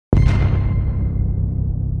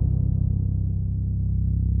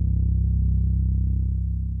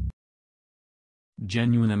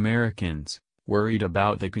genuine Americans, worried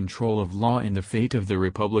about the control of law and the fate of the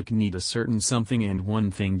republic, need a certain something and one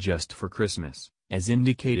thing just for Christmas, as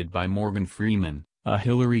indicated by Morgan Freeman, a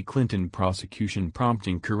Hillary Clinton prosecution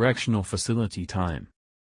prompting correctional facility time.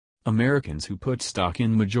 Americans who put stock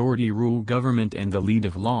in majority rule government and the lead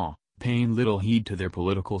of law, paying little heed to their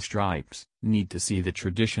political stripes, need to see the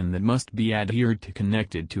tradition that must be adhered to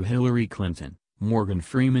connected to Hillary Clinton, Morgan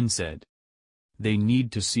Freeman said. They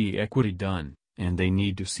need to see equity done, and they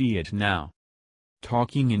need to see it now.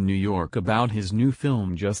 Talking in New York about his new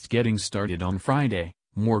film just getting started on Friday,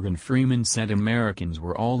 Morgan Freeman said Americans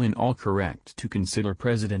were all in all correct to consider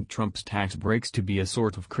President Trump's tax breaks to be a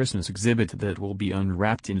sort of Christmas exhibit that will be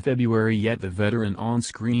unwrapped in February, yet the veteran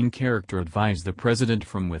on-screen character advised the president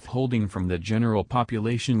from withholding from the general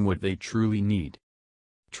population what they truly need.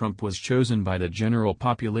 Trump was chosen by the general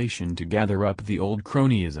population to gather up the old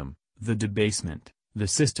cronyism, the debasement, the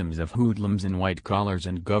systems of hoodlums in white collars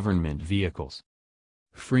and government vehicles.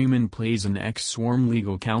 Freeman plays an ex-sworn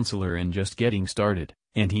legal counselor in Just Getting Started,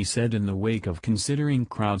 and he said in the wake of considering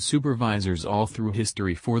crowd supervisors all through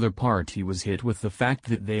history for the part he was hit with the fact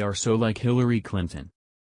that they are so like Hillary Clinton.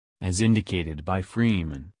 As indicated by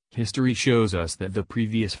Freeman, history shows us that the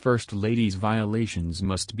previous First Lady's violations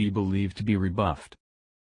must be believed to be rebuffed.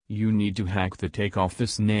 You need to hack the take off the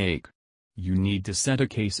snake. You need to set a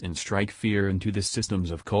case and strike fear into the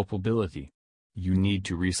systems of culpability. You need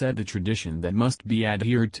to reset the tradition that must be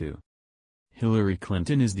adhered to. Hillary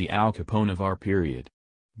Clinton is the Al Capone of our period.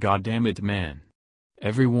 Goddamn it, man.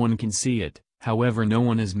 Everyone can see it, however no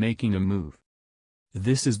one is making a move.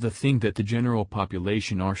 This is the thing that the general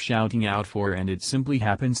population are shouting out for, and it simply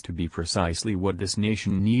happens to be precisely what this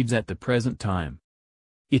nation needs at the present time.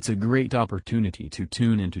 It's a great opportunity to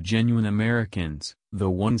tune into genuine Americans, the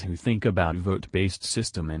ones who think about vote-based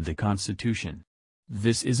system and the Constitution.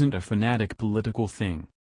 This isn't a fanatic political thing.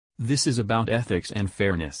 This is about ethics and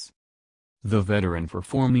fairness. The veteran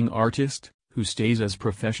performing artist, who stays as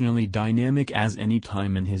professionally dynamic as any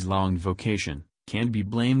time in his long vocation, can't be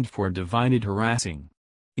blamed for divided harassing.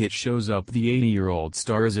 It shows up the 80-year-old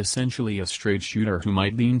star is essentially a straight shooter who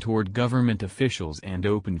might lean toward government officials, and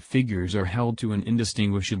open figures are held to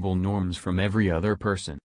indistinguishable norms from every other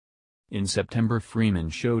person. In September, Freeman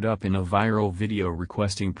showed up in a viral video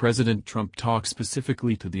requesting President Trump talk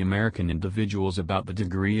specifically to the American individuals about the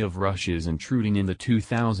degree of Russia's intruding in the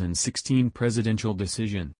 2016 presidential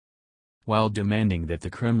decision. While demanding that the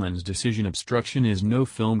Kremlin's decision obstruction is no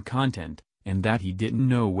film content, and that he didn't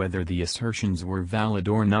know whether the assertions were valid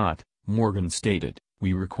or not, Morgan stated,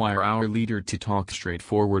 "We require our leader to talk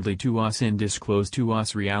straightforwardly to us and disclose to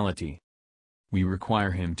us reality. We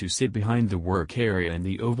require him to sit behind the work area in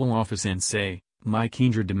the Oval Office and say, 'My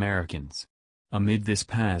kindred Americans. Amid this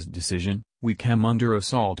past decision, we come under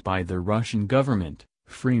assault by the Russian government,'"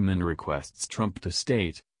 Freeman requests Trump to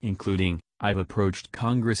state, including, "I've approached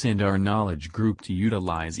Congress and our knowledge group to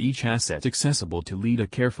utilize each asset accessible to lead a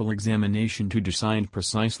careful examination to decide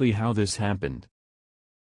precisely how this happened.